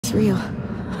is real.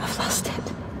 I've lost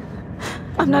it.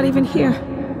 I'm not even here.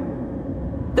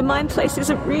 The mind place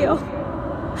isn't real.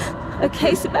 A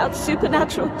case about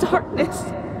supernatural darkness.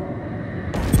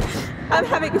 I'm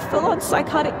having a full-on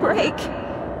psychotic break.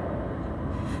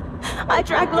 I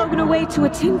dragged Logan away to a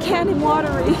tin can in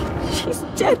Watery. She's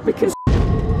dead because...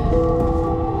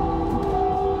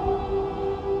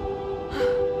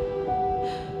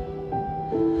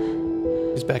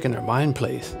 She's back in her mind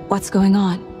place. What's going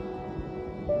on?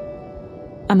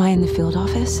 Am I in the field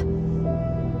office?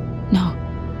 No.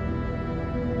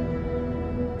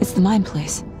 It's the mind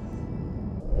place.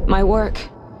 My work.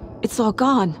 It's all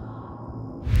gone.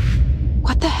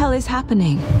 What the hell is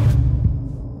happening?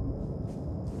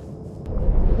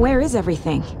 Where is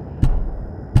everything?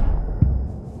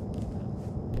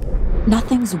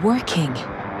 Nothing's working.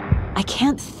 I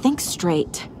can't think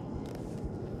straight.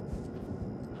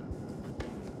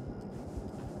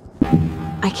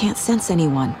 I can't sense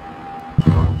anyone.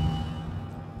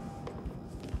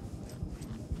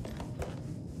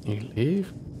 You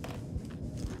leave?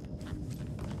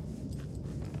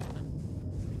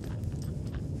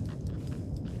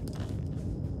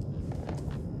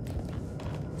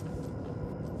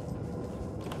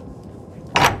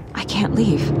 I can't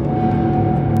leave.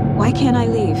 Why can't I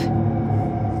leave?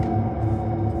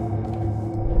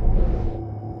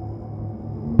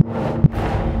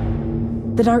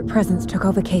 The dark presence took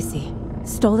over Casey,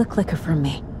 stole the clicker from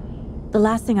me. The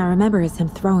last thing I remember is him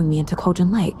throwing me into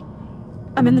Cauldron Lake.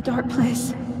 I'm in the dark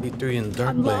place. You threw you in the dark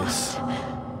I'm place. lost.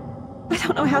 I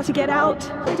don't know how to get out.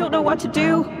 I don't know what to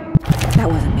do. That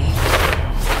wasn't me.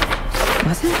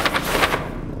 Was it?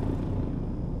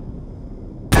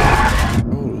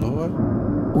 Oh, Lord.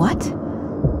 What?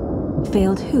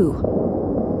 Failed who?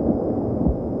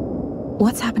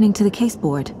 What's happening to the case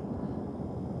board?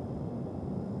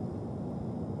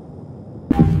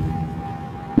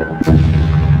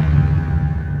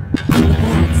 The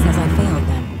board says I failed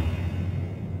them.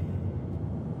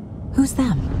 Who's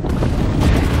them?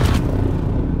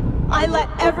 I let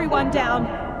everyone down.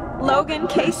 Logan,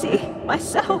 Casey,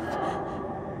 myself.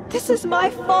 This is my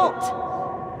fault.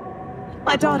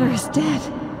 My daughter is dead.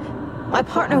 My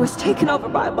partner was taken over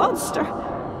by a monster.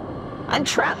 I'm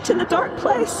trapped in the dark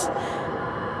place.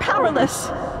 Powerless.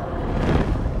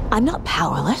 I'm not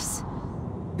powerless.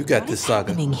 You got this,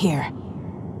 Saga. What's happening here?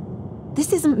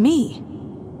 This isn't me.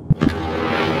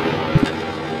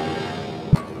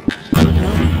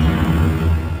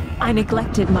 I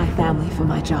neglected my family for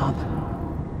my job.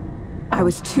 I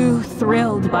was too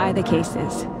thrilled by the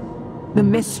cases, the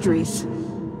mysteries.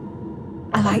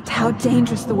 I liked how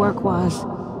dangerous the work was.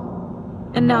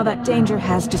 And now that danger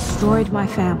has destroyed my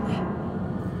family.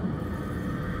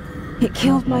 It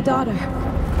killed my daughter.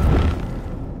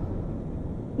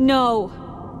 No.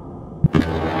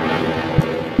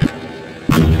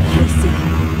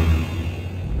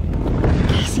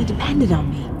 Casey depended on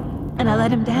me, and I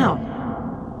let him down.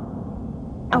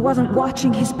 I wasn't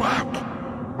watching his back.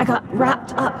 I got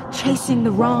wrapped up chasing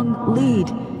the wrong lead.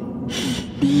 He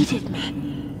needed me.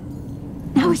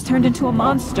 Now he's turned into a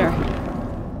monster.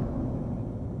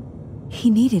 He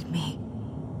needed me.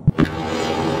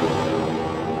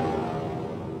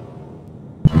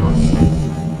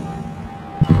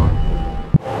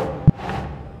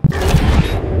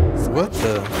 What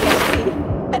the?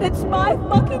 And it's my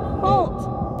fucking fault.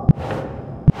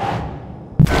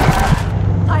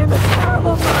 I am a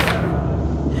terrible mother.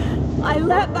 I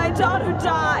let my daughter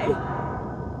die.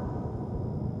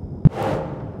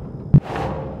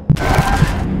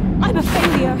 I'm a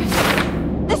failure.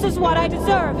 This is what I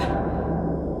deserve.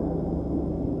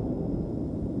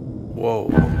 Whoa.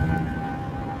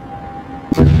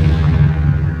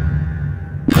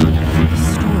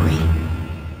 Story.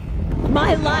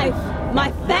 My life,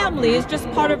 my family is just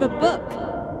part of a book.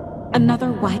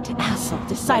 Another white asshole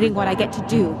deciding what I get to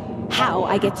do, how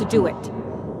I get to do it.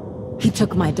 He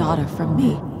took my daughter from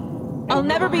me. I'll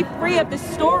never be free of this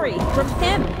story from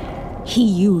him. He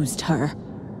used her.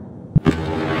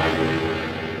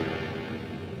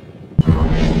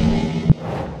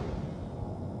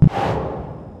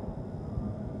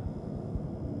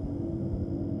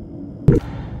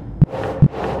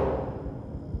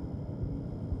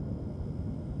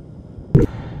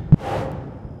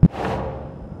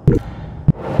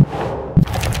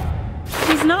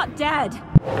 She's not dead.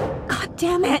 God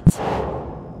damn it.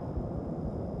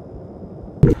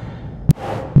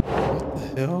 What the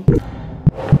hell?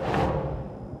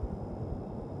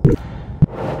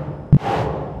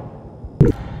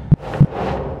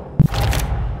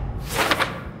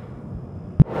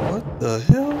 What the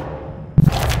hell?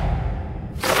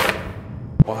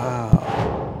 Wow.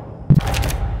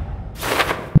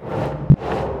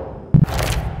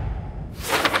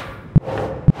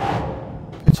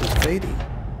 lady.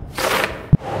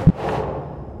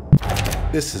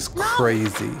 This is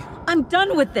crazy. I'm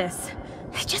done with this.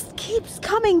 It just keeps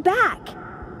coming back.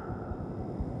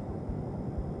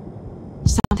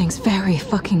 Something's very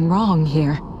fucking wrong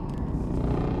here.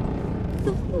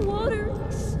 The water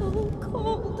is so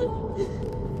cold.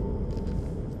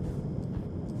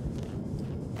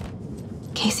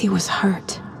 Casey was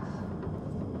hurt.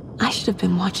 I should have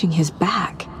been watching his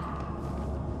back.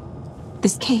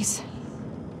 This case,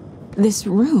 this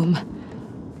room,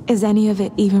 is any of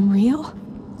it even real?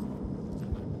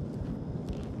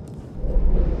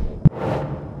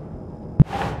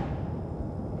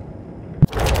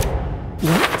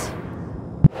 What?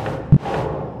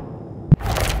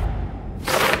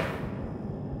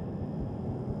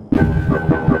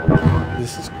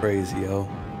 This is crazy, yo.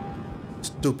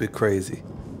 Stupid crazy.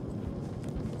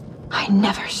 I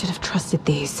never should have trusted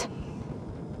these.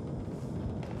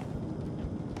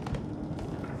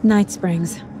 Night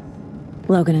Springs.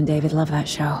 Logan and David love that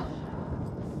show.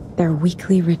 Their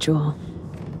weekly ritual.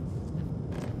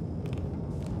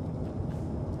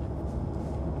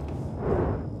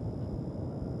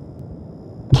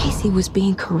 Casey was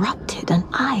being corrupted and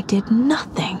I did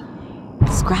nothing.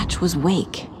 Scratch was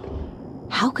Wake.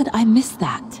 How could I miss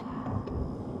that?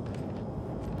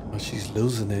 Oh, she's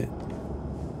losing it.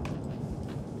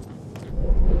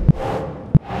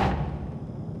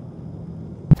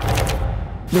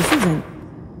 This isn't...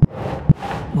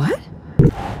 What?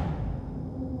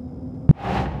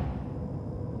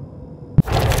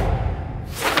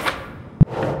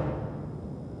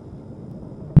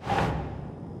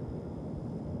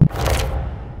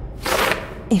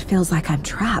 It feels like I'm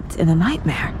trapped in a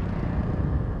nightmare.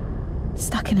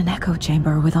 Stuck in an echo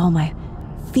chamber with all my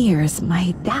fears,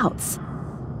 my doubts,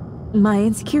 my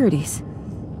insecurities.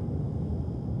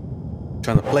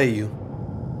 Trying to play you.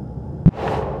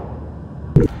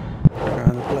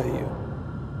 Trying to play you.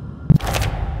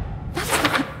 That's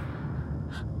not...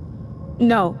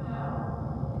 No.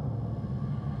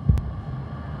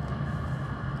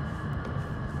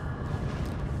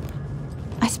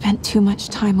 I spent too much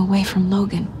time away from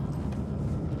Logan.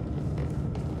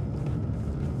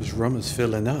 This room is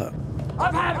filling up.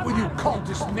 I've had it with you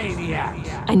cultist maniacs!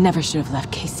 I never should have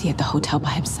left Casey at the hotel by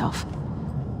himself.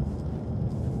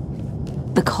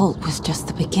 The cult was just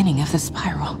the beginning of the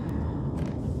spiral.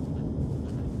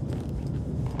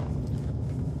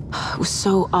 It was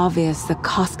so obvious the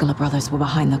Koskela brothers were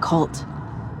behind the cult.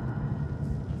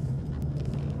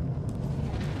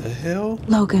 The hell?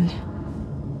 Logan.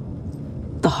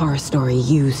 The horror story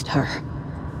used her.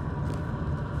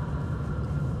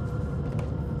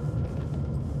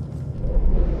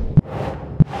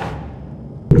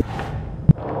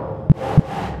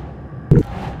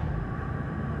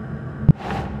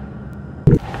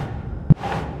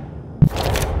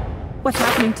 What's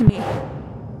happening to me?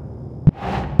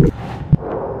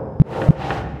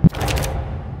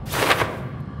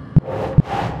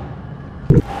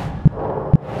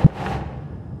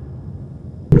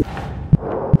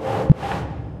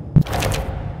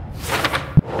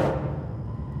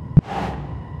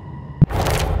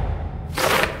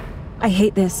 I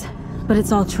hate this, but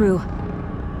it's all true.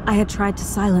 I had tried to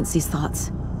silence these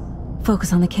thoughts,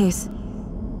 focus on the case,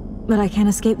 but I can't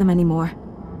escape them anymore.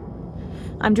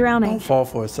 I'm drowning. Don't fall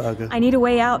for it, Saga. I need a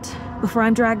way out before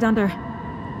I'm dragged under.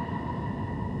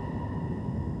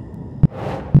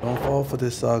 Don't fall for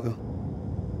this, Saga.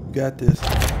 You got this.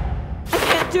 I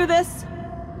can't do this.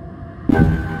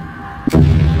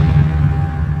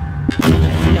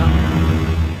 No.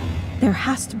 There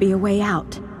has to be a way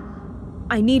out.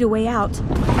 I need a way out.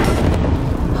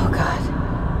 Oh, God.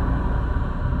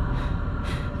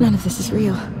 None of this is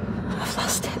real. I've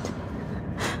lost it.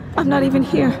 I'm not even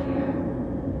here.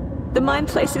 The mind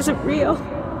place isn't real.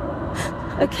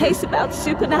 A case about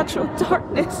supernatural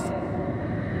darkness.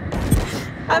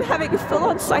 I'm having a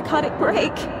full-on psychotic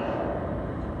break.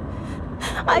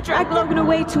 I dragged Logan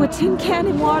away to a tin can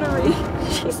in Watery.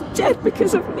 She's dead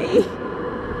because of me.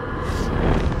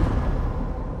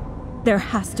 There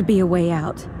has to be a way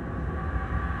out.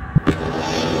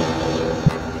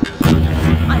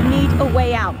 I need a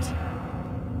way out.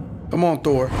 Come on,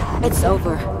 Thor. It's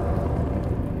over.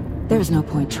 There's no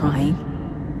point trying.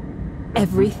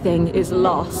 Everything is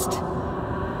lost.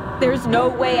 There's no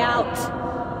way out.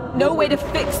 No way to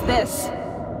fix this.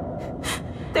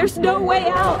 There's no way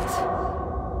out.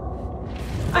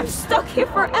 I'm stuck here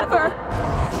forever.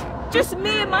 Just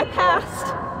me and my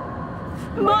past.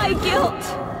 My guilt.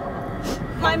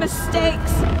 My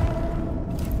mistakes.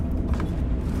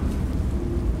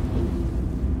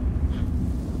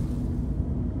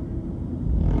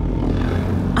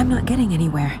 I'm not getting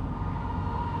anywhere.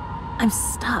 I'm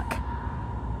stuck.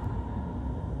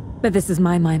 But this is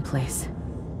my mind place.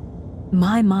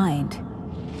 My mind.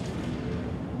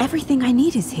 Everything I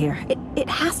need is here. It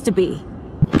has to be.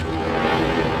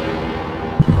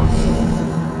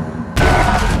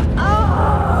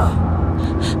 Oh!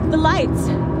 The lights!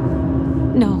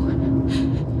 No.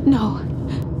 No.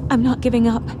 I'm not giving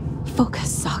up.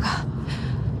 Focus, Saga.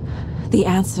 The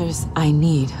answers I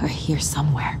need are here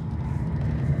somewhere.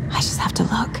 I just have to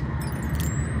look.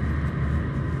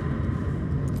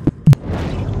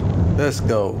 Let's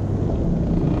go.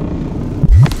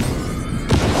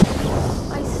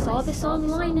 I saw this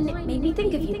online and it made me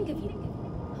think of you.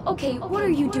 Okay, what are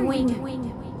you doing?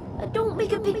 Don't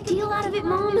make a big deal out of it,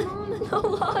 Mom.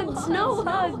 No hugs, no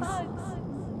hugs.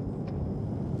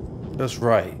 That's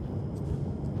right.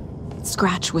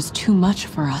 Scratch was too much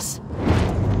for us.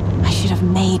 I should have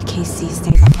made Casey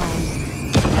stay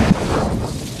behind.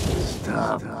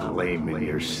 Stop blaming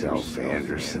yourself,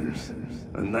 Anderson.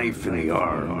 A knife in the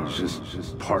arm is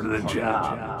just part of the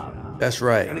job. That's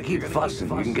right. Gonna keep fussing,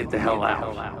 you can get the hell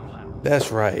out.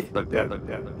 That's right. Look,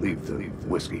 leave the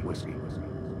whiskey.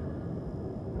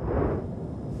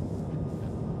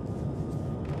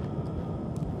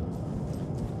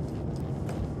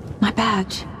 My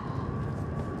badge.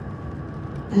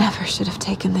 Never should have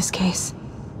taken this case.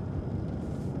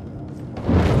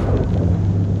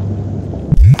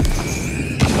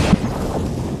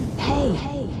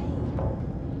 Hey.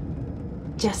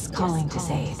 Just calling to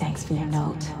say thanks for your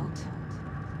note.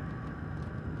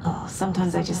 Oh,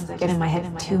 sometimes I just get in my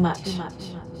head too much.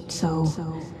 So,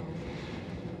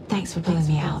 thanks for pulling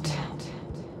me out.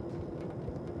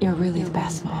 You're really the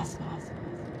best, Mom.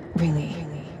 Really.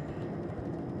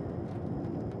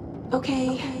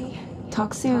 Okay.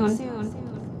 Talk soon.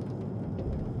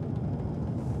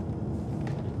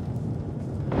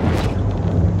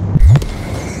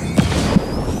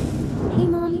 Hey,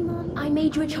 Mom. I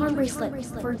made you a charm bracelet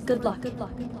for good luck.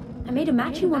 I made a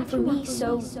matching one for me,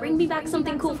 so bring me back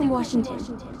something cool from Washington.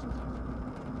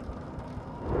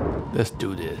 Let's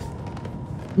do this.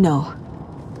 No.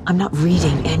 I'm not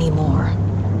reading anymore.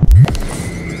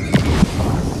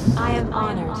 I am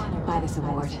honored by this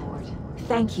award.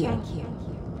 Thank you.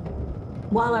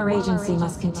 While our agency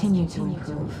must continue to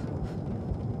improve,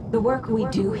 the work we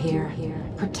do here,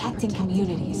 protecting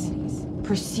communities,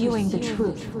 pursuing the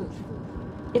truth,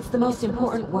 it's the most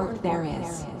important work there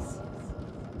is.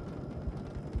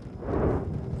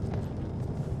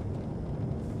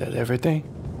 That everything?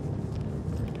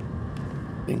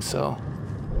 Think so.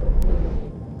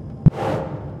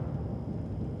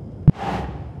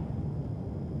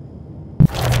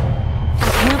 I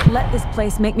can't let this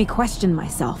place make me question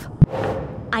myself.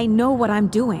 I know what I'm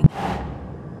doing.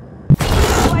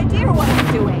 No idea what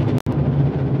I'm doing.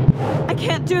 I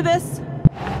can't do this.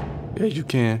 Yeah, you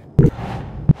can.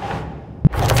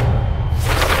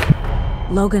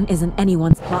 Logan isn't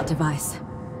anyone's plot device.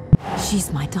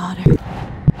 She's my daughter.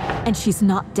 And she's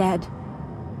not dead.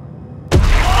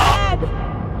 Dead!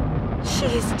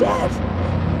 She's dead.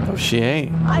 No, she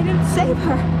ain't. I didn't save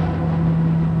her.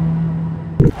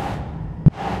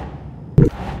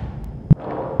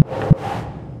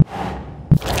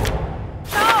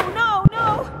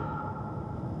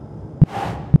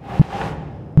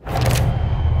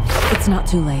 It's not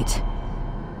too late.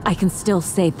 I can still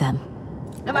save them.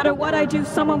 No matter what I do,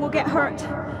 someone will get hurt.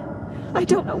 I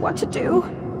don't know what to do.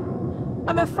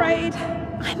 I'm afraid.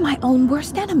 I'm my own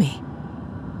worst enemy.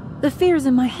 The fears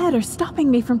in my head are stopping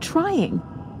me from trying.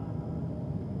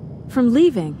 From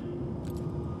leaving.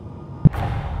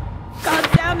 God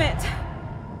damn it!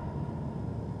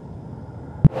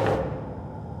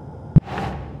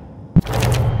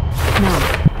 No.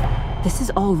 This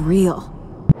is all real.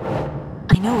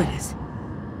 I know it is.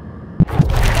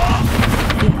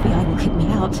 The FBI will kick me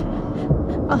out.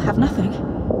 I'll have nothing.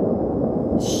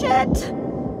 Shit!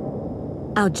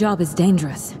 Our job is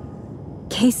dangerous.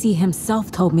 Casey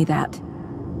himself told me that.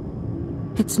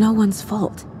 It's no one's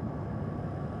fault.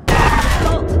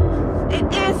 Fault.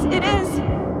 It is.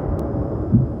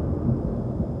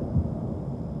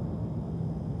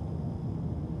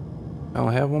 I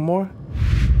don't have one more?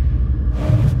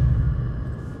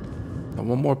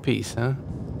 One more piece, huh?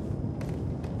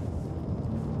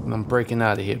 And I'm breaking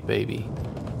out of here, baby.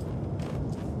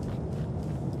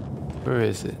 Where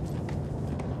is it?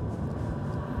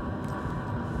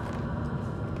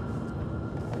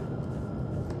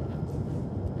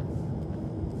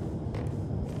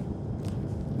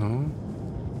 No,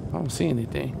 I don't see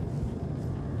anything.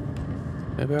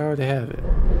 Maybe I already have it.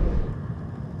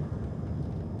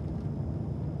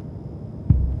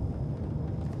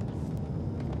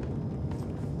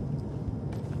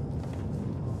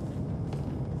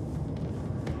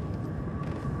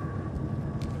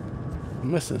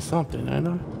 I'm missing something, ain't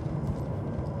I?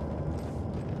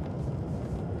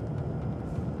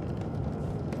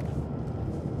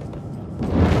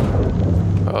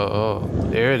 Oh,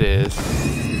 there it is.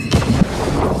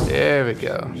 There we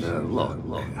go.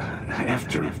 Look,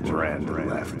 after Miranda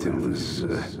left, it was,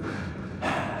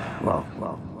 well,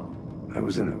 I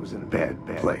was in a bad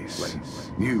place.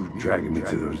 You dragging me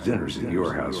to those dinners at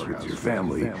your house with your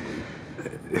family,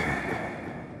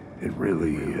 it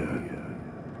really,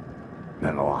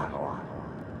 meant a lot.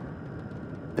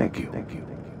 Thank you.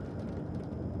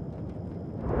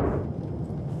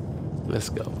 Let's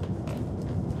go.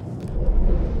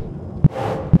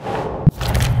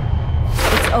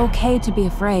 It's okay to be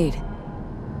afraid.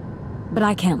 But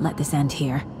I can't let this end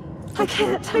here. I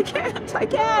can't. I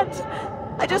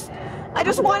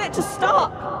just want it to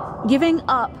stop. Giving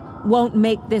up won't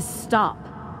make this stop.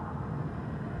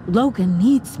 Logan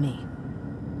needs me.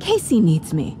 Casey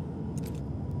needs me.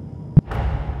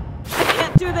 I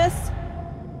can't do this.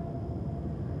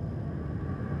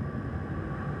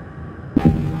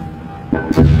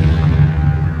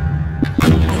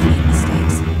 I've made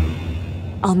mistakes.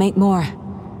 I'll make more.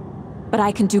 But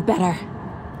I can do better.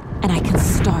 And I can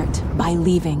start by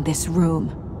leaving this room.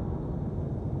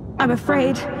 I'm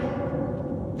afraid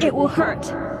it will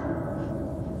hurt.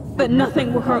 But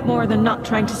nothing will hurt more than not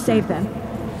trying to save them.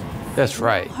 That's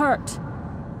right. Hurt.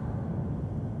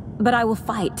 But I will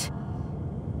fight.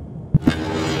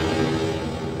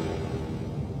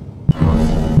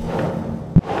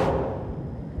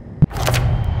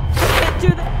 Can't do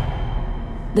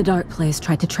that. The dark place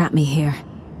tried to trap me here.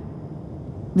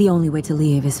 The only way to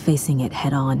leave is facing it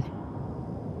head-on.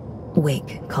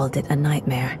 Wake called it a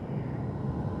nightmare.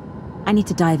 I need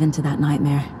to dive into that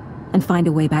nightmare and find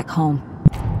a way back home.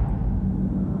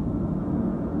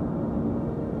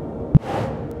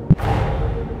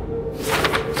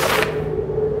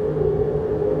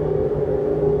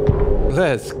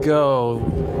 Let's go,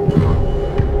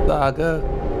 Saga.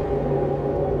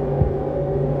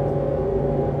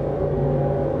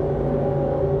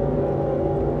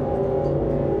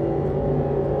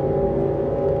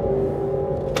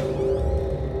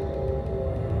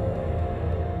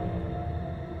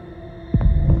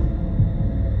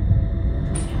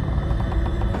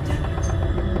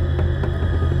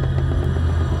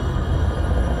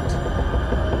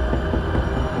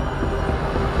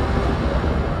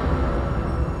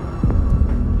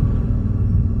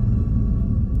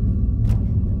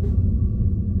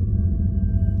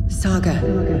 Saga,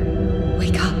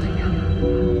 wake up.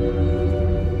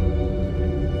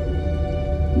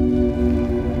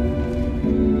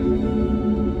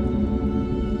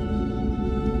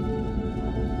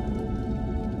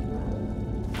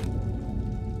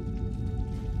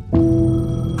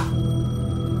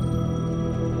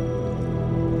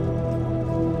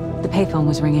 The payphone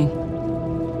was ringing.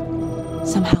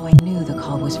 Somehow I knew the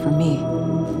call was for me.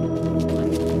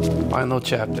 Final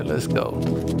chapter, let's go.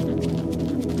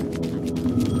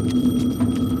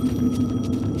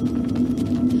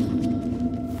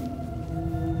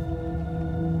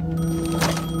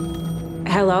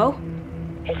 Hello?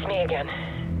 It's me again.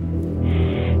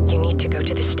 You need to go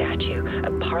to the statue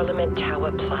at Parliament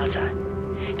Tower Plaza.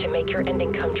 To make your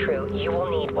ending come true, you will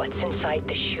need what's inside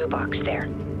the shoebox there.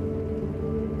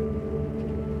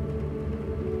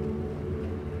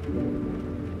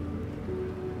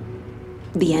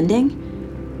 The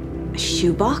ending? A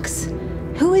shoebox?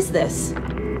 Who is this?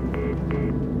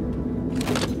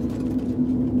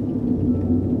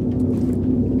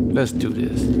 Let's do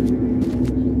this.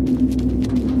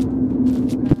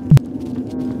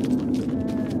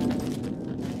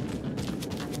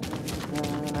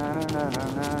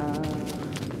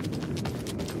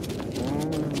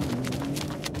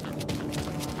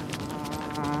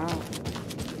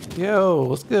 Yo,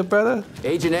 what's good, brother?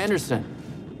 Agent Anderson.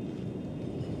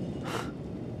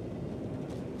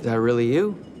 Is that really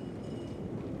you?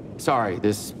 Sorry,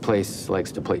 this place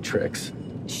likes to play tricks.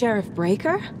 Sheriff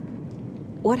Breaker?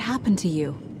 What happened to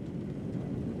you?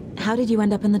 How did you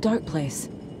end up in the dark place?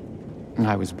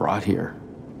 I was brought here.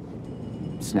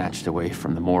 Snatched away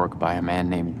from the morgue by a man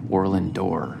named Warland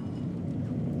Dorr.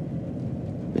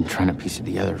 Been trying to piece it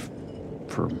together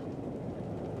for...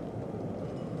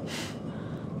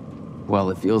 well,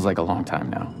 it feels like a long time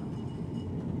now.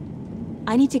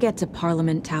 I need to get to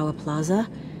Parliament Tower Plaza.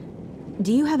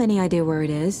 Do you have any idea where it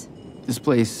is? This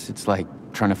place, it's like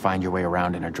trying to find your way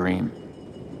around in a dream.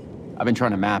 I've been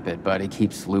trying to map it, but it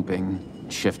keeps looping,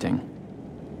 shifting.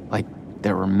 Like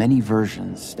there were many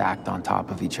versions stacked on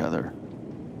top of each other.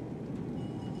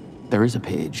 There is a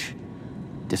page.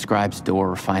 Describes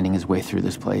Dorr finding his way through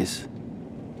this place.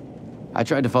 I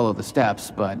tried to follow the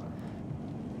steps, but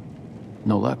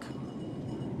no luck.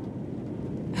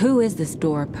 Who is this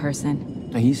door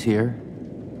person? He's here.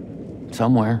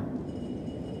 Somewhere.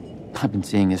 I've been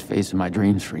seeing his face in my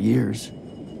dreams for years.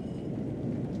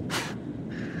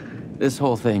 This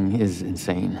whole thing is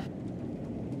insane.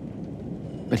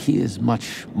 But he is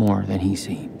much more than he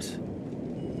seems.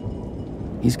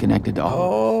 He's connected to all of us.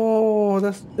 Oh,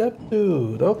 that's that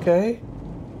dude. Okay.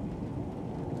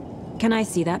 Can I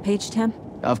see that page, Tim?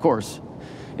 Of course.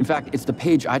 In fact, it's the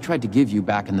page I tried to give you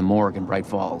back in the morgue in Bright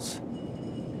Falls.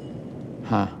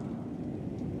 Huh.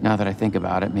 Now that I think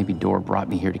about it, maybe Door brought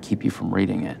me here to keep you from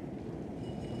reading it.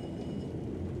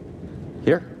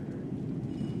 Here.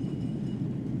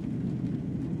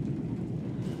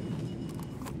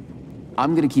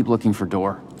 I'm gonna keep looking for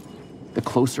Door. The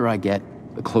closer I get,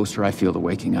 the closer I feel to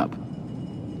waking up.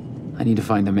 I need to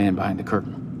find the man behind the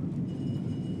curtain.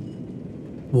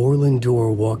 Warland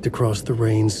Door walked across the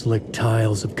rain-slicked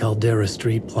tiles of Caldera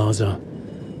Street Plaza.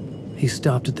 He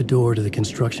stopped at the door to the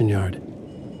construction yard.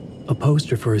 A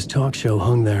poster for his talk show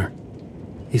hung there.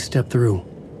 He stepped through,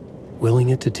 willing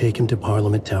it to take him to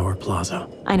Parliament Tower Plaza.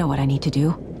 I know what I need to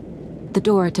do. The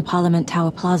door to Parliament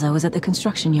Tower Plaza was at the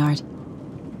construction yard.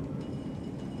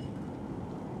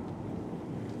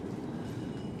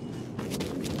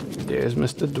 There's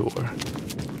Mr. Door.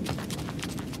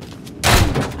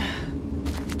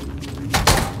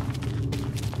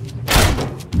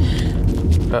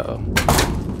 Uh-oh.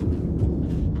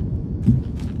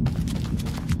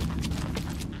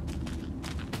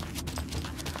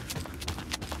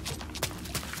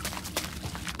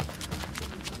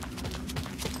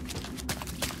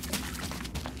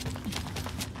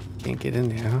 Can't get in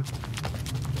there, huh?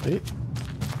 Wait.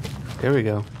 There we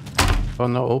go. Oh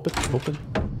no, open.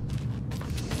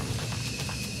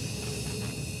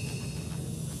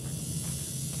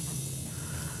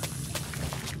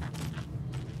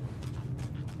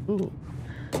 Ooh.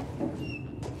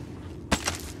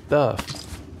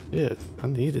 Stuff. Yes, I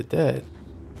needed that.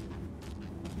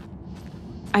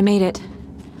 I made it.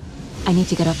 I need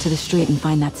to get up to the street and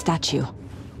find that statue.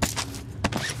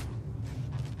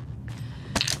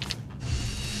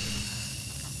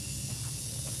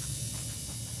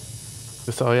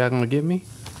 That's all y'all gonna give me?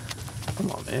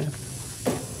 Come on, man.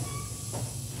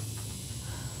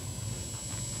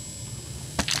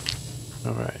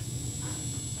 All right.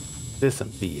 This some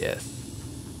BS.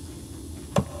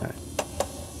 All right.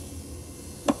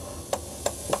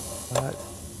 What?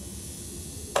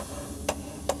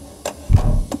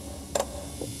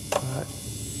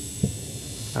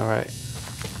 All right.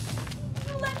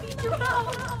 Let me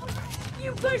drown!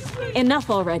 You pushed me! Enough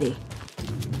already.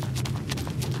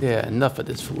 Yeah, enough of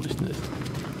this foolishness.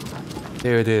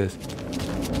 There it is.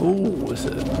 Ooh, it's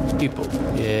a people.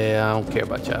 Yeah, I don't care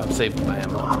about y'all. I'm saving my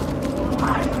ammo.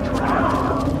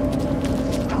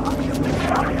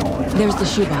 There's the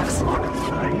shoebox.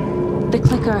 The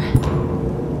clicker.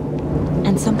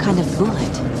 And some kind of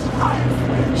bullet.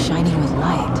 Shining with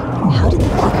light. How did the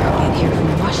clicker get here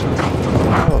from Washington?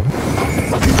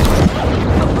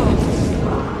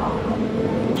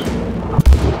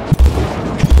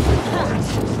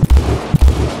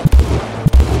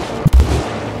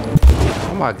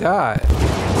 Oh my God.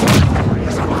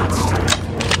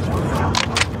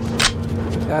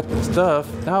 Got the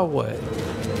stuff. Now what?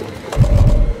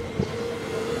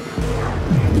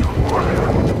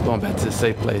 Going back to the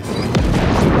safe place.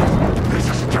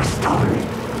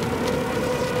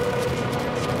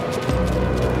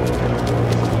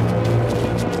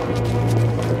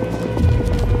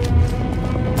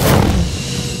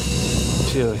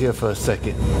 Chill here for a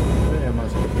second. Where am I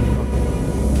supposed to go?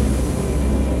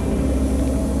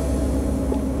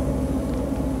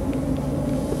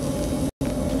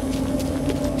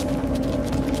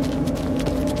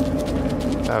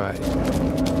 All right.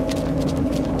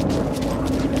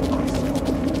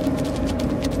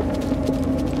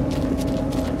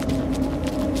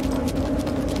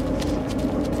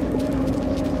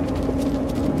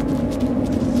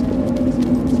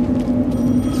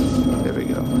 There we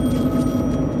go.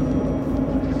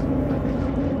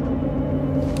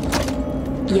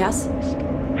 Yes?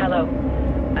 Hello.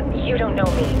 You don't know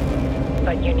me,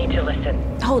 but you need to listen.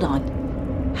 Hold on.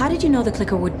 How did you know the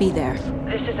clicker would be there?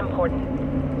 This is important.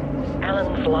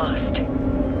 Alan's lost.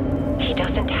 He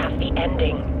doesn't have the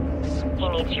ending. He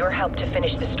needs your help to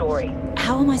finish the story.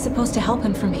 How am I supposed to help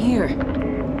him from here?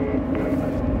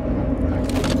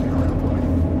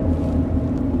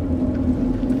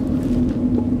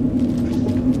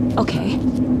 Okay.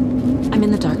 I'm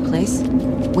in the dark place.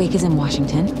 Wake is in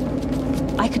Washington.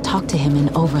 I could talk to him in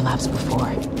overlaps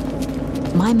before.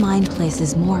 My mind place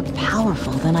is more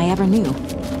powerful than I ever knew.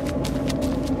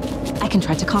 I can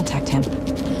try to contact him.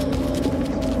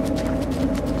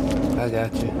 I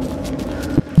got you.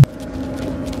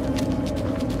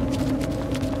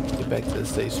 Get back to the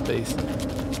safe space.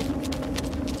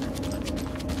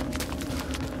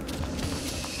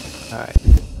 Alright.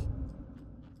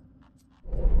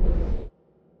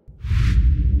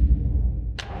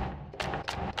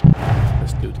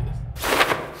 Let's do this.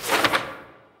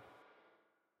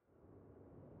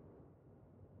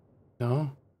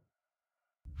 No?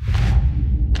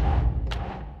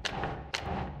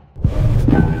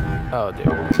 Oh, there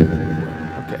we go.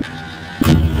 Okay.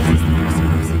 This is the person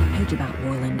who's in a page about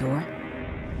Warlindor.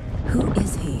 Who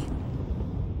is he?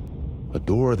 A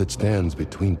door that stands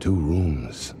between two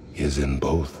rooms is in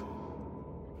both.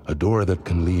 A door that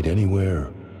can lead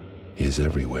anywhere is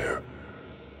everywhere.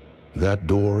 That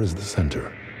door is the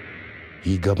center.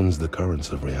 He governs the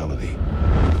currents of reality.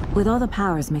 With all the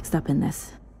powers mixed up in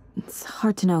this, it's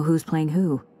hard to know who's playing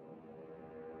who.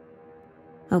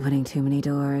 Opening too many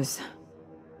doors.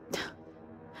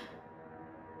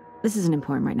 This isn't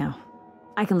important right now.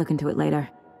 I can look into it later.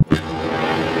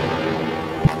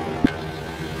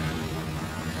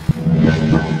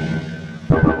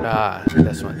 Ah,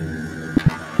 this one.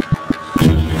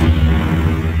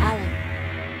 Alan.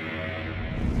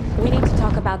 We need to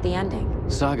talk about the ending.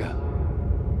 Saga,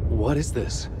 what is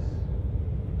this?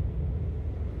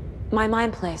 My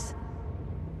mind place.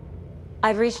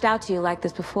 I've reached out to you like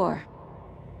this before.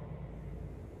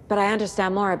 But I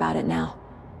understand more about it now.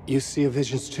 You see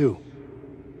visions too.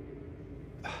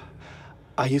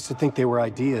 I used to think they were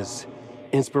ideas,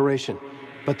 inspiration,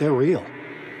 but they're real.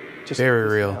 Just very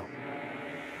real. Now.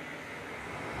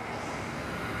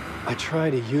 I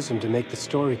try to use them to make the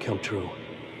story come true.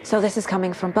 So this is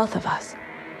coming from both of us.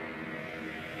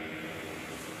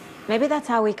 Maybe that's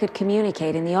how we could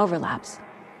communicate in the overlaps.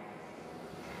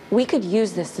 We could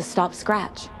use this to stop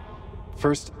Scratch.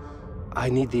 First, I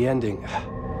need the ending.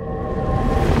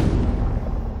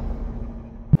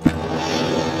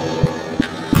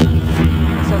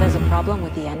 So there's a problem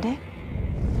with the ending?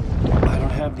 I don't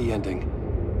have the ending.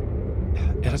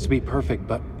 It has to be perfect,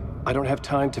 but I don't have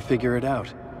time to figure it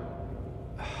out.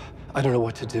 I don't know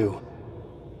what to do.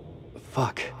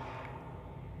 Fuck.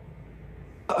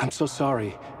 I'm so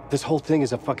sorry. This whole thing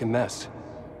is a fucking mess.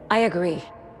 I agree.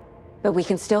 But we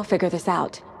can still figure this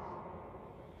out.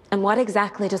 And what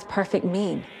exactly does perfect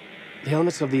mean? The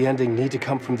elements of the ending need to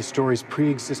come from the story's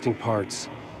pre-existing parts.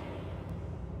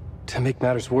 To make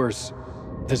matters worse,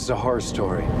 this is a horror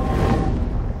story.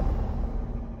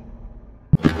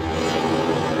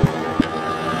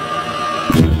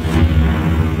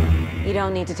 You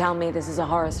don't need to tell me this is a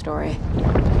horror story.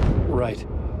 Right.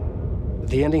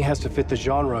 The ending has to fit the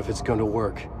genre if it's going to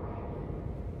work.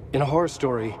 In a horror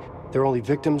story, there are only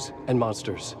victims and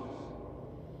monsters.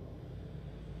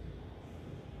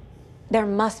 There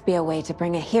must be a way to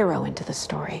bring a hero into the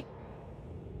story.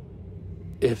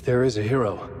 If there is a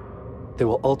hero, they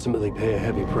will ultimately pay a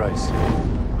heavy price.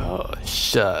 Oh,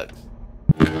 shucks.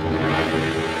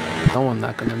 Someone's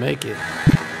not gonna make it.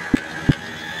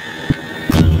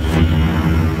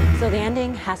 So the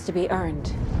ending has to be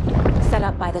earned, set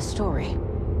up by the story.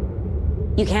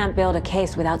 You can't build a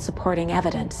case without supporting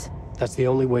evidence. That's the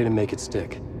only way to make it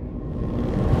stick.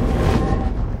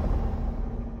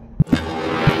 I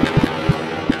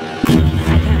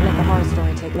can't let the horror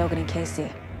story take Logan and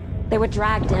Casey. They were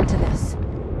dragged into this.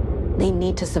 They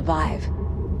need to survive.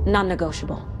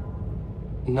 Non-negotiable.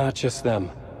 Not just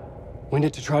them. We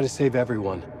need to try to save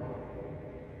everyone.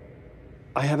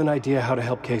 I have an idea how to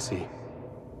help Casey.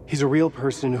 He's a real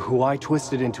person who I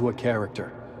twisted into a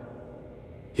character.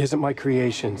 He isn't my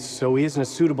creation, so he isn't a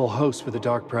suitable host for the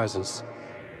Dark Presence.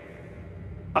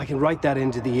 I can write that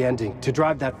into the ending to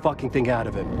drive that fucking thing out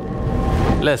of him.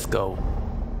 Let's go.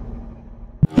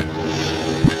 Well,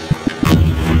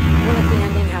 if the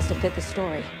ending has to fit the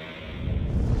story.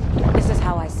 This is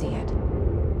how I see it.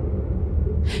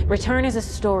 Return is a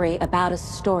story about a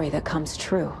story that comes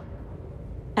true.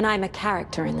 And I'm a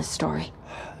character in the story.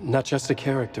 Not just a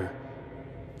character.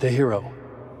 The hero.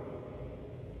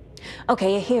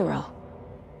 Okay, a hero.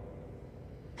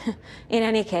 In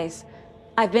any case,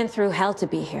 I've been through hell to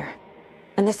be here.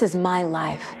 And this is my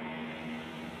life.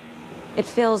 It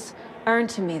feels earned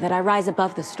to me that I rise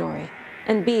above the story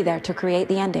and be there to create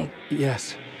the ending.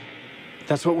 Yes.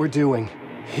 That's what we're doing.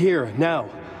 Here, now.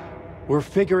 We're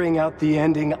figuring out the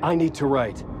ending I need to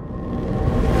write.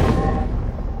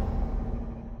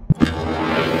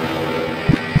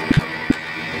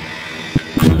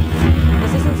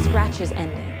 This isn't Scratch's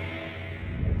ending.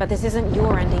 But this isn't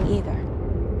your ending either.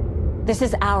 This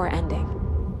is our ending.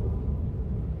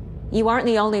 You aren't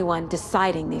the only one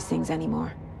deciding these things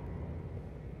anymore.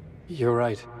 You're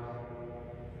right.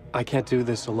 I can't do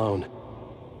this alone.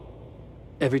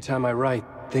 Every time I write,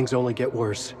 things only get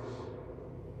worse.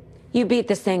 You beat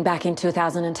this thing back in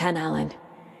 2010, Alan.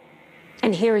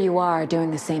 And here you are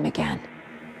doing the same again.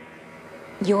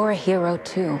 You're a hero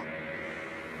too.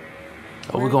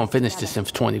 Oh, we're gonna finish this in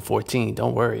 2014,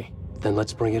 don't worry. Then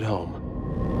let's bring it home.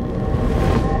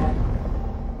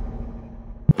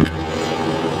 The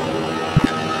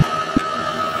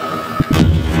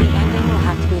ending will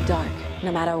have to be dark,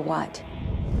 no matter what.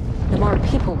 The more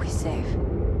people we save,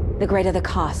 the greater the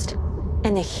cost.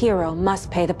 And the hero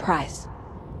must pay the price.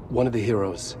 One of the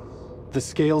heroes. The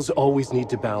scales always need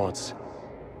to balance.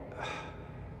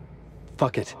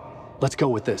 Fuck it. Let's go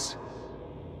with this.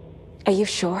 Are you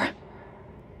sure?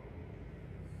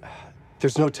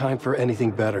 There's no time for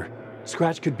anything better.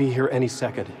 Scratch could be here any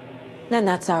second. Then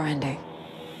that's our ending.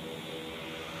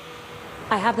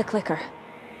 I have the clicker.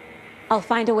 I'll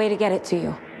find a way to get it to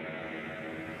you.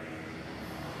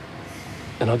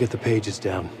 And I'll get the pages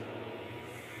down.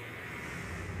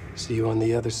 See you on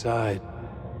the other side.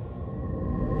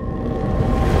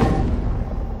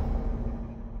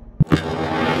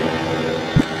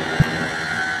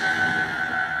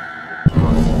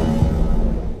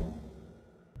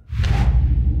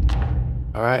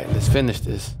 All right, let's finish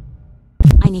this.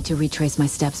 I need to retrace my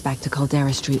steps back to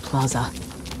Caldera Street Plaza.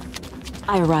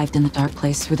 I arrived in the dark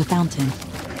place through the fountain.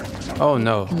 Oh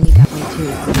no. Can lead that way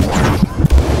too.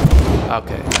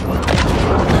 Okay.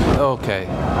 Okay.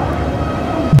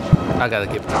 I gotta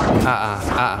get.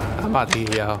 I'm out of here,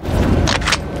 y'all.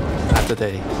 Not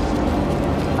today.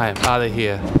 I am out of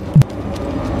here.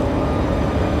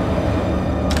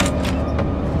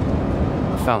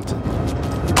 Fountain.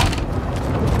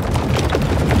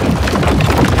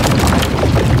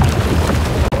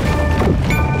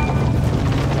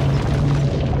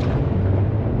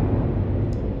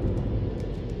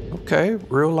 Okay,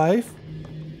 real life.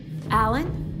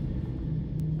 Alan?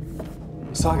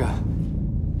 Saga.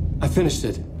 I finished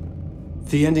it.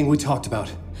 The ending we talked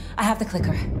about. I have the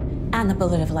clicker. And the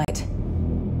bullet of light.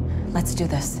 Let's do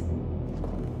this.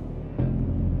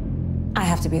 I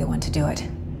have to be the one to do it.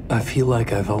 I feel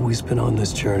like I've always been on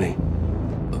this journey.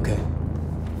 Okay.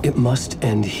 It must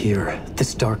end here.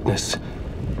 This darkness.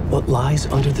 What lies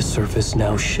under the surface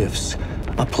now shifts.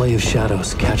 A play of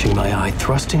shadows catching my eye,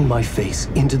 thrusting my face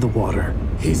into the water.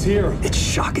 He's here. It's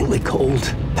shockingly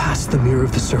cold, past the mirror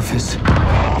of the surface.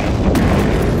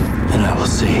 And I will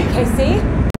see. Casey?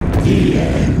 The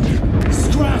end.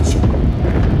 Scratch!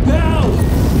 Now!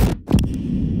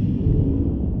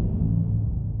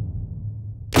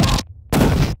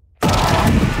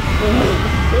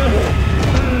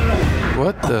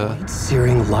 What the? A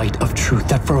searing light of truth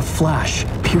that for a flash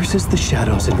pierces the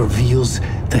shadows and reveals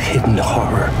the hidden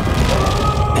horror.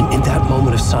 And in that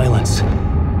moment of silence,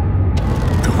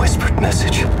 the whispered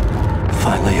message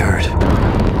finally heard.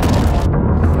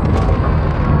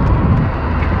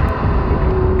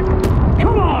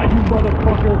 Come on, you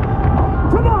motherfucker!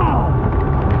 Come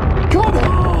on! Come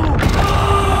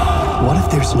on! What if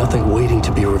there's nothing waiting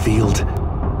to be revealed?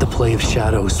 The play of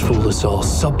shadows fool us all,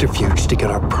 subterfuge to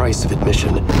get our price of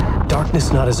admission.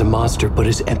 Darkness not as a monster, but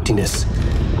as emptiness.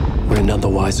 We're none the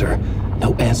wiser.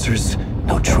 No answers,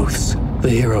 no truths. The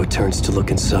hero turns to look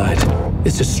inside.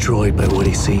 Is destroyed by what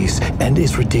he sees, and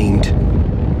is redeemed.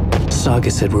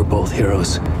 Saga said we're both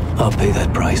heroes. I'll pay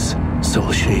that price. So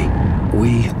will she.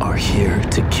 We are here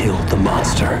to kill the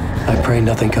monster. I pray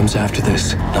nothing comes after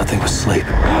this. Nothing but sleep.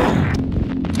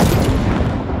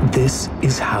 This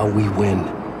is how we win.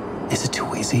 Is it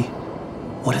too easy?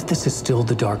 What if this is still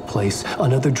the dark place,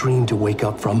 another dream to wake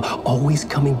up from, always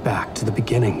coming back to the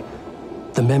beginning?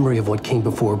 The memory of what came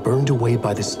before burned away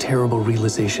by this terrible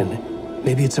realization.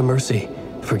 Maybe it's a mercy,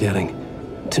 forgetting.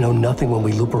 To know nothing when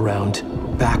we loop around,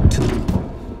 back to...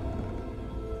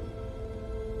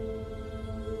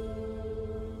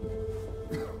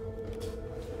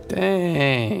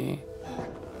 Dang.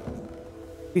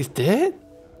 He's dead?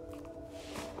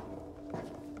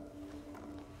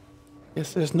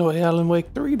 Guess there's no Alan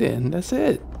Wake 3 then. That's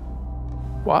it.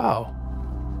 Wow.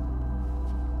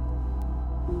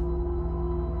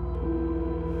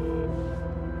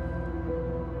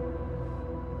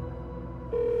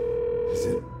 Is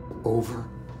it over?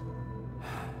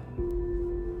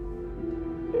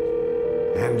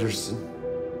 Anderson?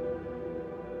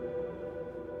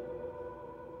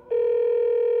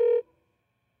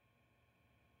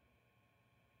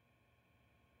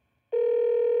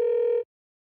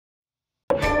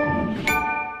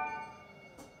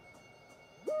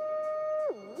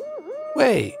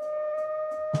 Wait.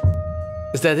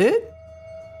 Is that it?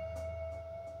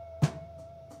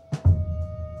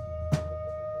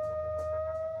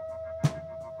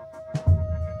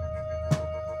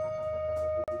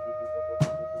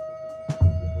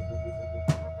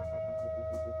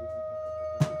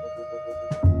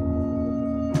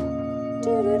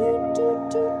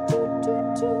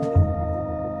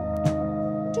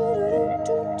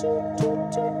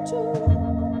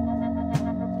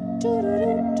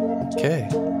 Okay.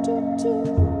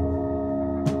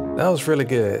 That was really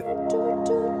good.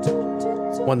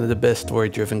 One of the best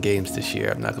story-driven games this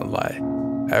year, I'm not gonna lie.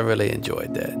 I really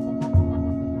enjoyed that.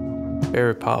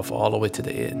 Very powerful all the way to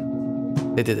the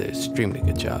end. They did an extremely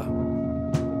good job.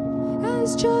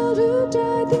 As childhood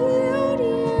died, the old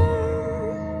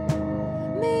year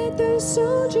made the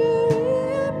soldier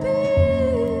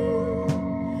reappear.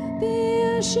 The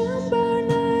ashen burn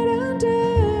night and day.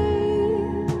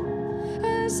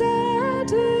 As at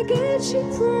the gate she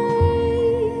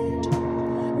prayed,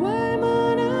 why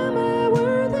man am I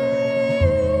worthy?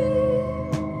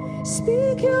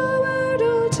 Speak your word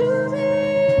unto me.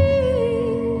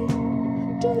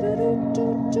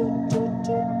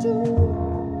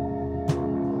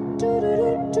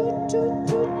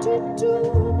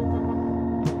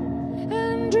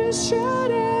 And just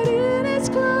shrouded in its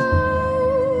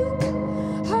cloak,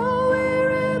 how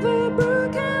wherever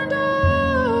brook and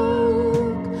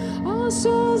oak, all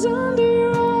souls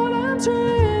under old and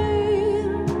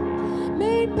train,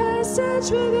 made passage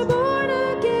for the born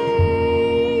again.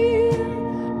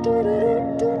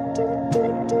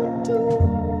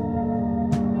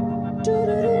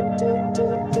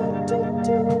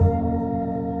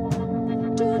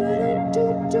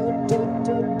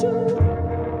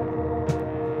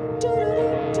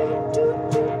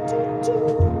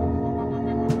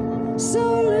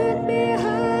 So look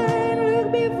behind,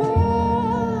 look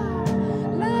before,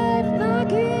 life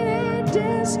knocking at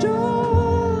death's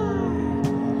door,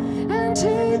 and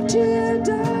take to your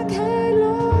dark head,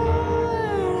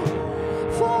 Lord,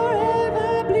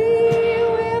 forever bleed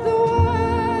with the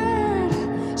word.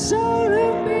 So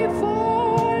look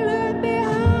before, look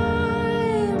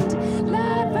behind,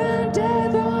 life and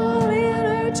death all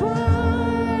intertwined,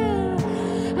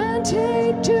 and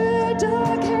take to your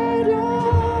dark head, Lord.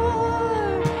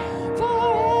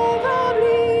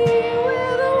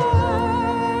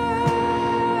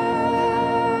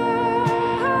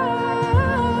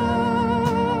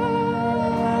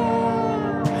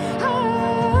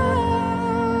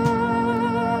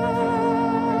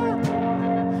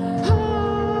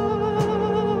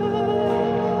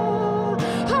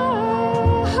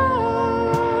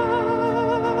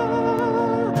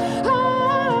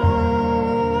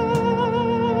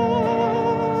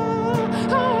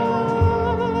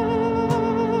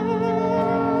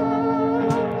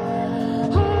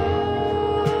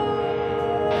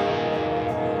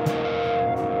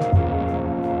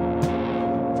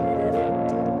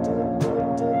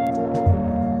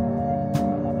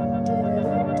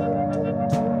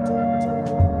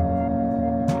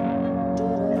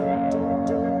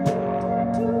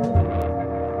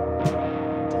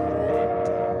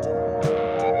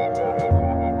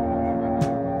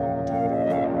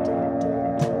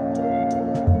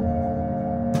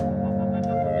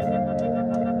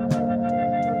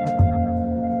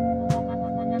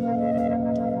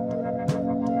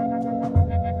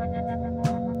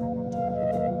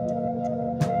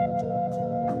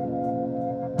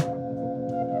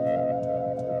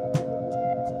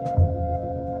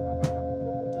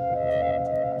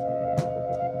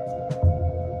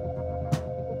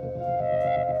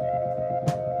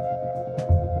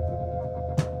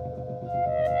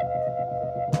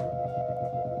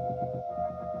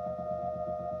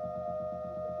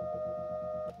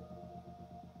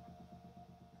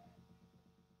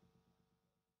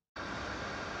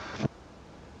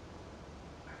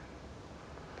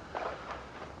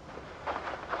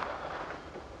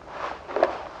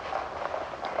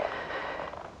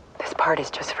 Part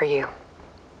is just for you.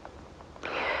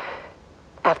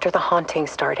 After the haunting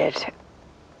started,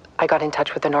 I got in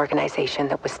touch with an organization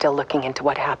that was still looking into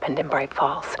what happened in Bright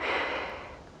Falls.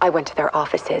 I went to their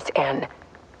offices and...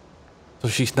 So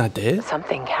she's not dead?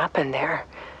 Something happened there.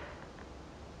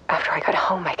 After I got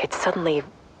home, I could suddenly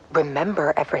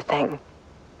remember everything.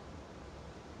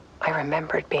 I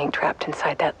remembered being trapped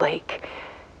inside that lake.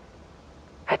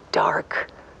 A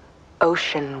dark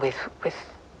ocean with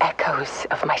echoes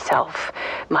of myself,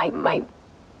 my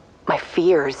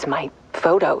fears, my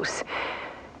photos,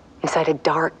 inside a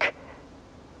dark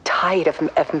tide of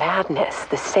madness,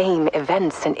 the same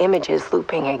events and images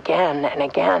looping again and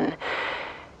again.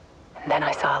 And then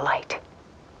I saw a light.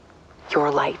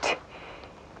 Your light.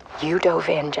 You dove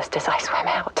in just as I swam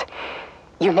out.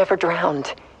 You never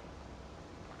drowned.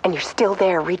 And you're still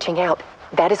there reaching out.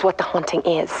 That is what the haunting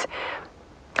is.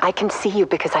 I can see you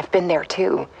because I've been there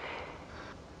too.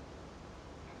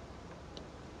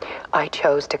 I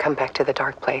chose to come back to the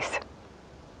dark place.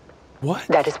 What?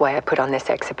 That is why I put on this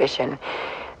exhibition.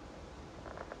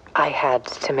 I had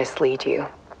to mislead you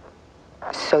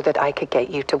so that I could get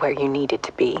you to where you needed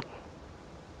to be.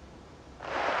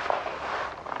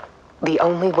 The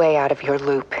only way out of your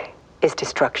loop is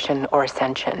destruction or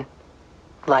ascension.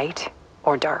 Light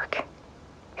or dark.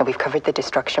 And we've covered the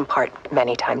destruction part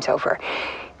many times over.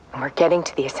 And we're getting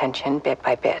to the ascension bit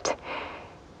by bit.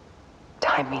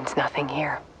 Time means nothing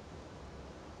here.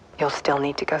 You'll still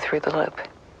need to go through the loop.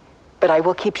 But I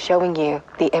will keep showing you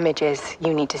the images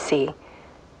you need to see.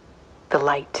 The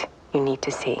light you need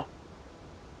to see.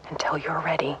 Until you're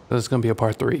ready. This is gonna be a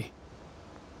part 3.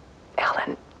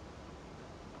 Ellen,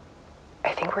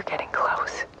 I think we're getting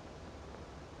close.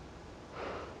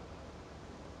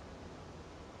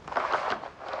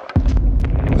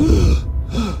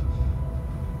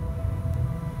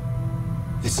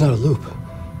 It's not a loop.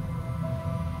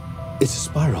 It's a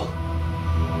spiral.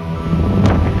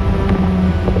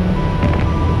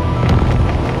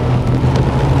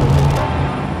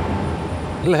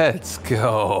 Let's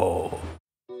go.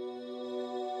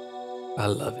 I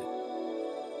love it.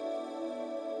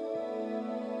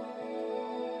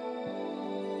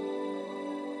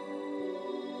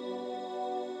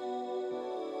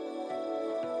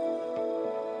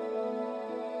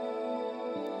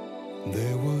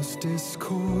 There was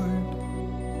discord,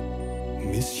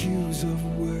 misuse of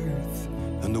worth,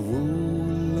 and the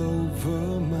wool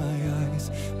over my eyes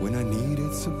when I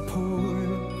needed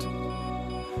support.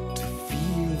 To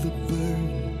feel the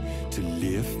burn, to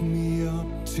lift me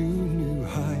up to new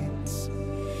heights.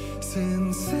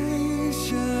 Sensation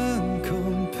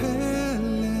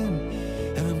compelling,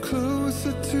 and I'm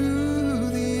closer to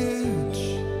the edge.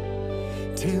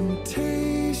 Temptation.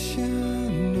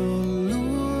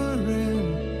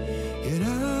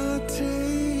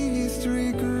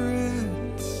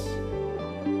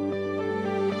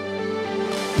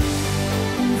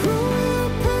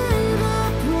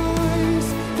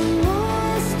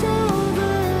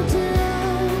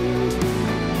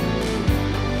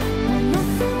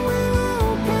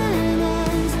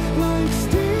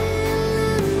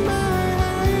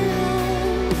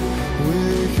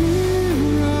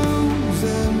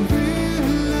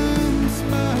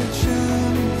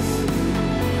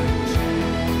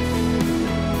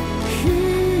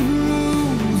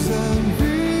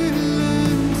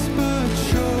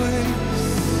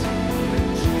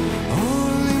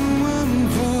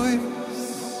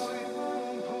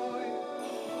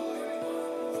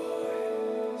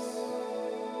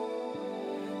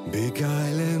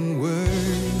 Beguiling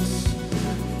words,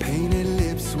 painted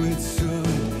lips with soot,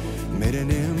 made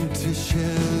an empty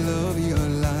shell of your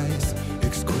lies,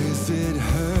 exquisite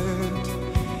hurt,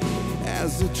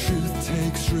 as the truth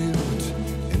takes root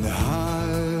in the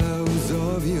hollows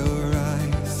of your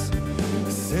eyes.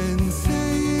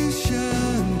 Sensation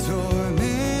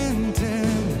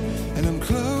tormenting, and I'm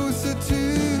closer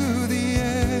to the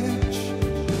edge.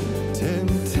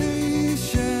 Temptation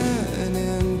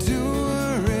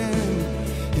enduring,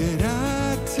 yet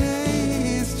I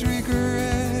taste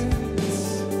regrets.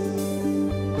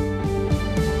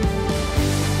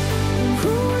 Who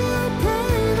will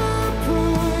pay the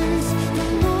price, the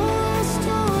lost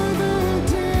or the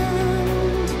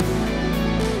damned?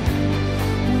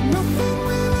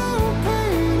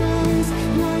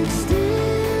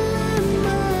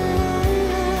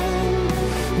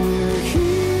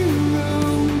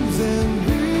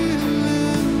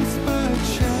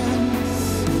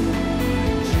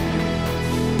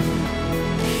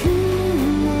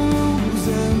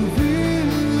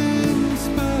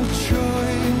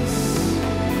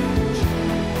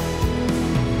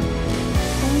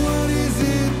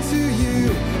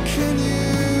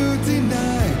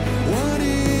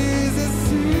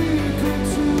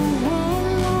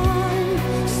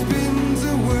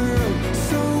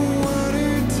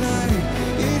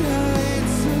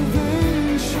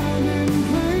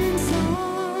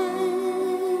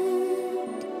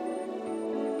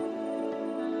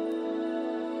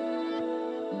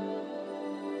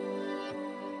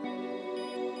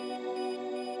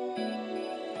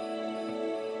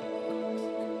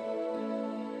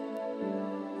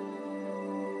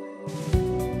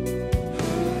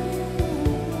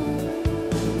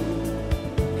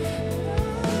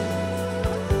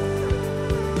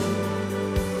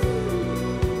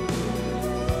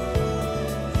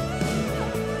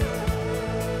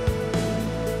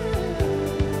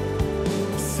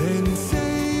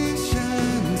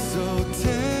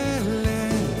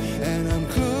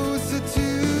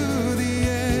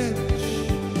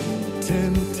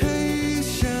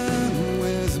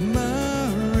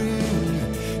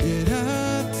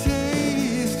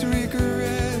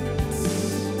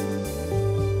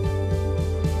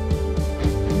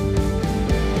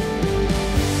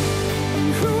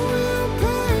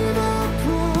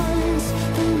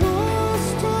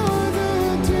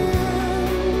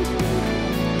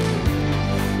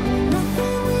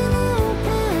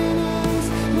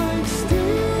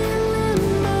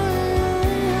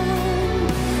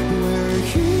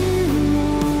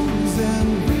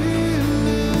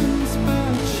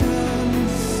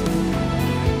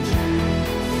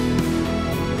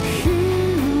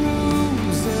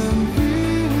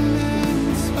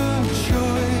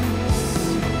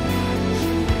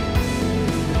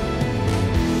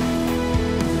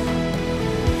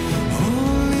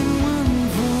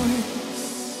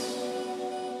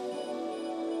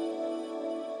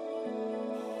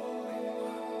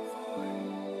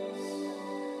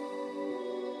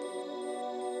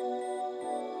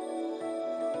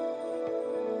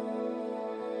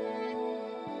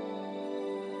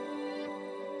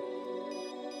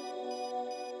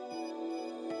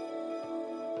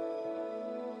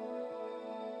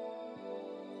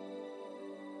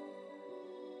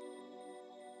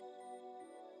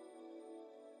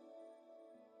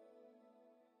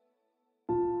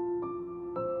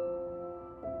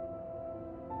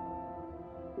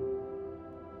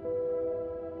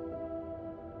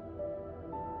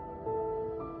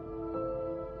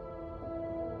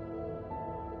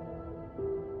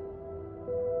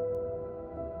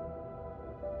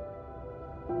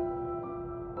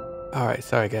 Alright,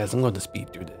 sorry guys, I'm going to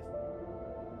speed through this.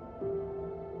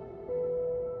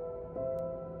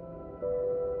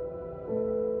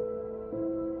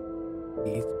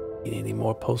 Need any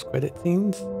more post-credit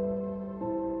scenes?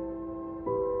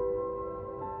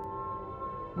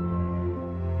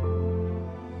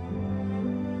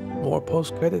 More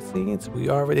post-credit scenes?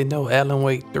 We already know Alan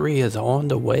Wake 3 is on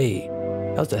the way.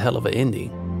 That was a hell of an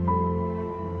ending.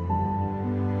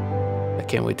 I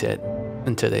can't wait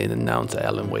until they announce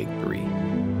Alan Wake 3.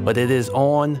 But it is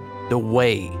on the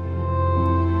way.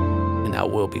 And I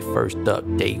will be first up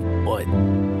day 1.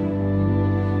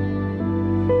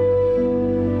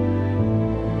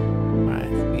 Alright,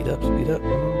 speed up, speed up.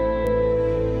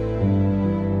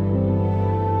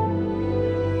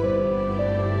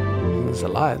 There's a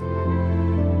lot.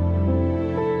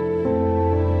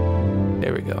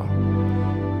 There we go.